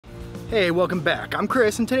Hey, welcome back. I'm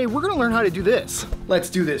Chris, and today we're gonna learn how to do this. Let's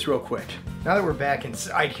do this real quick. Now that we're back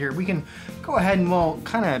inside here, we can go ahead and we'll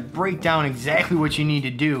kind of break down exactly what you need to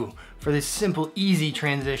do for this simple, easy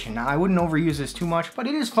transition. Now, I wouldn't overuse this too much, but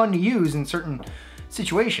it is fun to use in certain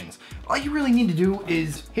situations. All you really need to do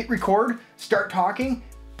is hit record, start talking,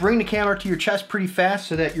 bring the camera to your chest pretty fast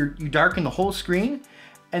so that you darken the whole screen,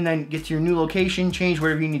 and then get to your new location, change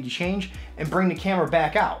whatever you need to change, and bring the camera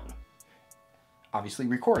back out. Obviously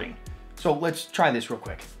recording. So let's try this real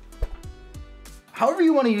quick. However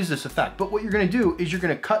you want to use this effect, but what you're going to do is you're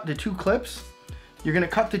going to cut the two clips, you're going to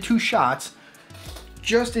cut the two shots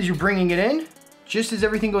just as you're bringing it in, just as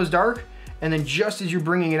everything goes dark, and then just as you're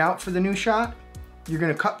bringing it out for the new shot, you're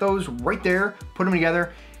going to cut those right there, put them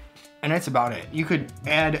together, and that's about it. You could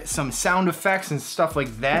add some sound effects and stuff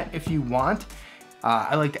like that if you want.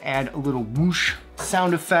 I like to add a little whoosh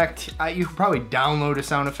sound effect. You could probably download a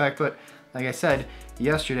sound effect, but like I said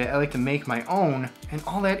yesterday, I like to make my own, and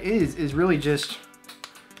all that is really just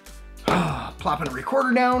plopping a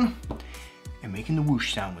recorder down and making the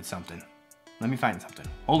whoosh sound with something. Let me find something.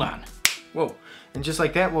 Hold on. Whoa. And just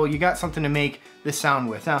like that, well, you got something to make this sound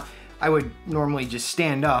with. Now, I would normally just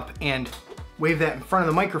stand up and wave that in front of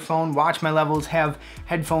the microphone, watch my levels, have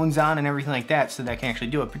headphones on and everything like that so that I can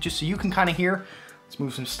actually do it. But just so you can kind of hear, let's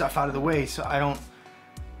move some stuff out of the way so I don't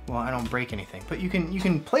break anything. But you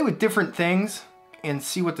can play with different things and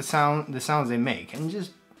see what the sounds they make, and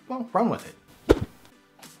just, well, run with it.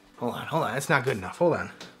 Hold on, that's not good enough. Hold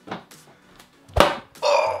on.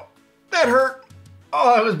 Oh, that hurt.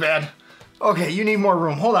 Oh, that was bad. Okay, you need more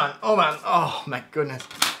room. Hold on. Oh my goodness.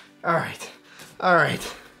 All right.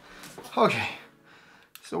 Okay,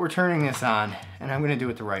 so we're turning this on, and I'm gonna do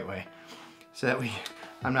it the right way so that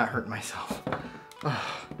I'm not hurting myself.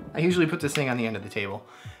 I usually put this thing on the end of the table,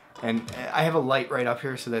 and I have a light right up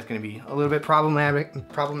here, so that's gonna be a little bit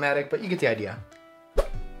problematic, but you get the idea.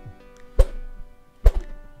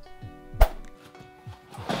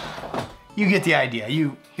 You get the idea,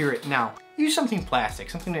 you hear it now. Use something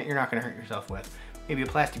plastic, something that you're not gonna hurt yourself with. Maybe a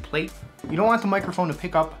plastic plate. You don't want the microphone to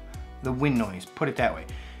pick up the wind noise, put it that way.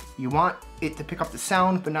 You want it to pick up the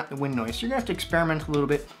sound, but not the wind noise. So you're gonna have to experiment a little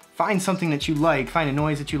bit, find something that you like, find a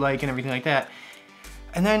noise that you like and everything like that.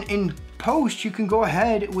 And then in post, you can go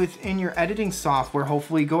ahead within your editing software,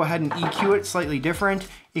 hopefully go ahead and EQ it slightly different.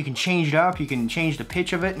 You can change it up, you can change the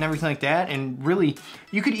pitch of it and everything like that. And really,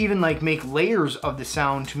 you could even like make layers of the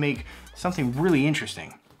sound to make something really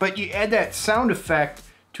interesting. But you add that sound effect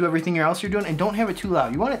to everything else you're doing, and don't have it too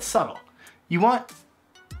loud. You want it subtle. You want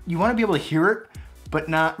to be able to hear it, but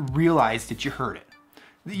not realize that you heard it.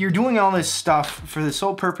 You're doing all this stuff for the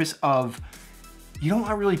sole purpose of, you don't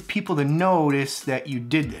want really people to notice that you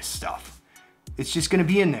did this stuff. It's just gonna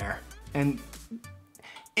be in there, and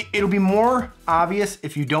it'll be more obvious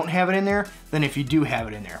if you don't have it in there than if you do have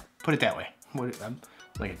it in there. Put it that way. I'm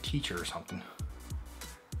like a teacher or something.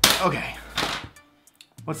 Okay,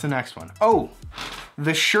 what's the next one? Oh,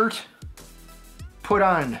 the shirt put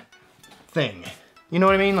on thing. You know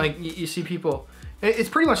what I mean? Like you see people, it's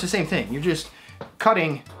pretty much the same thing. You're just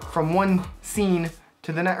cutting from one scene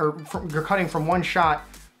to the next, or you're cutting from one shot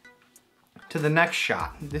to the next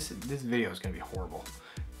shot. This video is gonna be horrible.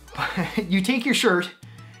 You take your shirt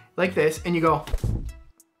like this and you go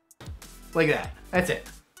like that. That's it.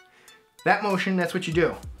 That motion, that's what you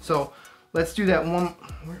do. So let's do that one.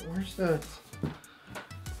 Where's the,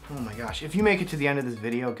 oh my gosh. If you make it to the end of this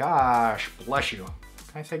video, gosh bless you.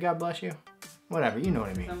 Can I say God bless you? Whatever, you know what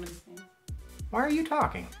I mean. Why are you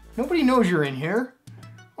talking? Nobody knows you're in here.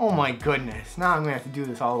 Oh my goodness, now I'm gonna have to do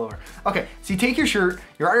this all over. Okay, so you take your shirt,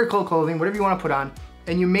 your article of clothing, whatever you wanna put on,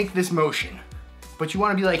 and you make this motion. But you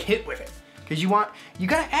wanna be like hit with it. Because you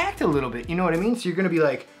gotta act a little bit, you know what I mean? So you're gonna be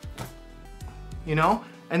like, you know?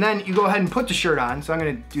 And then you go ahead and put the shirt on, so I'm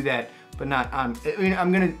gonna do that, but not on, I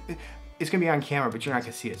mean, it's gonna be on camera, but you're not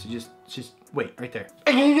gonna see it, so just wait, right there.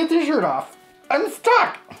 I can't get the shirt off. I'm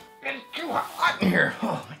stuck. It's too hot in here.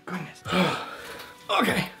 Oh my goodness.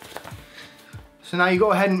 Okay. So now you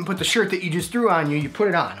go ahead and put the shirt that you just threw on you put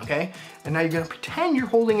it on, okay? And now you're gonna pretend you're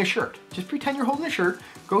holding a shirt. Just pretend you're holding a shirt,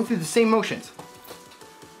 go through the same motions.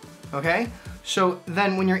 Okay? So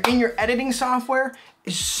then when you're in your editing software,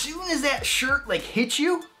 as soon as that shirt like hits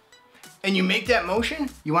you and you make that motion,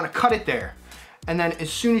 you wanna cut it there. And then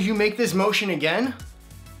as soon as you make this motion again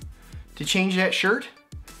to change that shirt,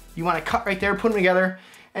 you wanna cut right there, put them together,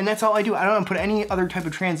 and that's all I do. I don't put any other type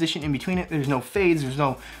of transition in between it. There's no fades, there's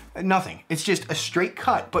no, nothing. It's just a straight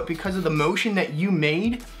cut, but because of the motion that you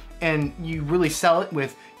made and you really sell it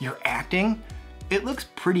with your acting, it looks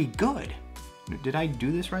pretty good. Did I do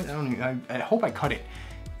this right? I hope I cut it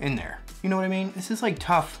in there. You know what I mean? This is like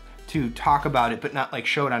tough to talk about it, but not like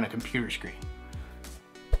show it on a computer screen.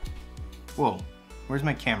 Whoa, where's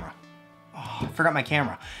my camera? Oh, I forgot my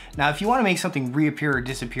camera. Now, if you want to make something reappear or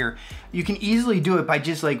disappear, you can easily do it by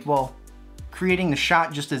just like, well, creating the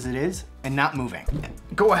shot just as it is and not moving.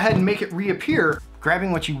 Go ahead and make it reappear,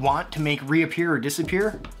 grabbing what you want to make reappear or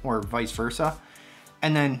disappear, or vice versa,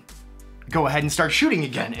 and then go ahead and start shooting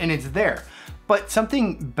again, and it's there. But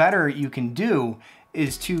something better you can do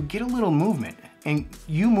is to get a little movement, and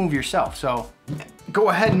you move yourself. So go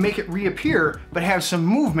ahead and make it reappear, but have some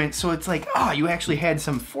movement so it's like, oh, you actually had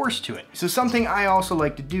some force to it. So something I also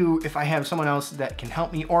like to do if I have someone else that can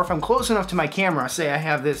help me, or if I'm close enough to my camera, say I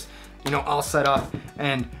have this, you know, all set up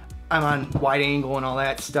and I'm on wide angle and all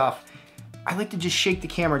that stuff, I like to just shake the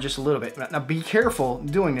camera just a little bit. Now be careful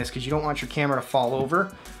doing this because you don't want your camera to fall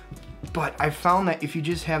over. But I've found that if you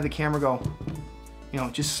just have the camera go, you know,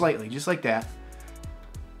 just slightly, just like that,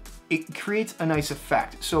 it creates a nice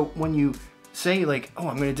effect. So when you say like, oh,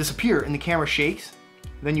 I'm gonna disappear, and the camera shakes,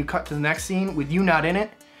 then you cut to the next scene with you not in it,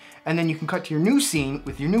 and then you can cut to your new scene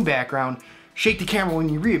with your new background, shake the camera when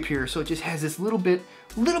you reappear, so it just has this little bit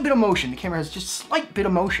of motion. The camera has just a slight bit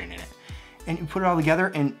of motion in it. And you put it all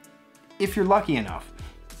together, and if you're lucky enough,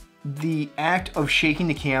 the act of shaking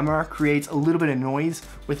the camera creates a little bit of noise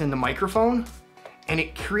within the microphone, and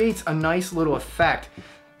it creates a nice little effect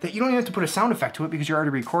that you don't even have to put a sound effect to it because you're already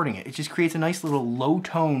recording it. It just creates a nice little low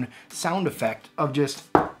tone sound effect of just,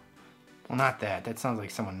 well, not that. That sounds like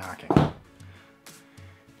someone knocking.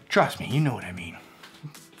 Trust me, you know what I mean.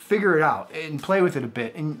 Figure it out and play with it a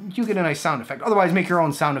bit and you get a nice sound effect. Otherwise, make your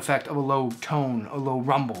own sound effect of a low tone, a low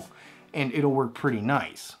rumble, and it'll work pretty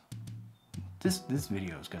nice. This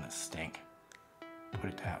video is gonna stink. Put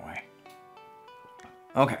it that way.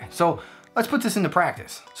 Okay, so let's put this into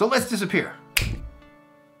practice. So let's disappear.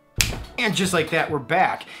 And just like that, we're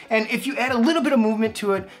back. And if you add a little bit of movement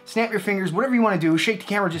to it, snap your fingers, whatever you want to do, shake the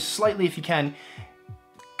camera just slightly if you can,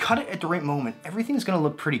 cut it at the right moment, everything's gonna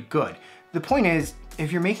look pretty good. The point is,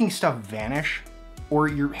 if you're making stuff vanish, or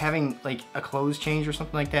you're having like a clothes change or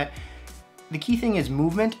something like that, the key thing is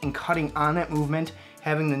movement and cutting on that movement,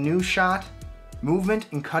 having the new shot, movement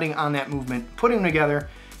and cutting on that movement, putting them together,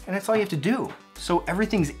 and that's all you have to do. So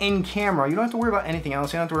everything's in camera. You don't have to worry about anything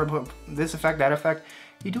else. You don't have to worry about this effect, that effect.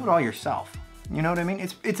 You do it all yourself. You know what I mean?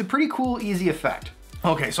 It's a pretty cool, easy effect.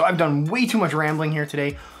 Okay, so I've done way too much rambling here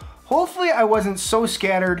today. Hopefully I wasn't so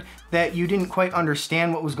scattered that you didn't quite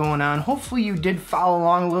understand what was going on. Hopefully you did follow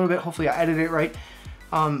along a little bit. Hopefully I edited it right.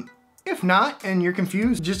 If not, and you're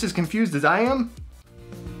confused, just as confused as I am,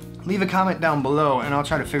 leave a comment down below and I'll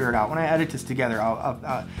try to figure it out. When I edit this together,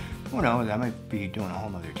 who knows, I might be doing a whole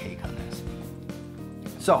nother take on this.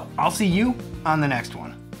 So, I'll see you on the next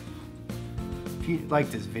one. If you like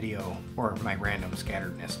this video, or my random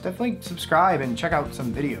scatteredness, definitely subscribe and check out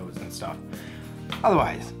some videos and stuff.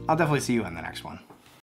 Otherwise, I'll definitely see you on the next one.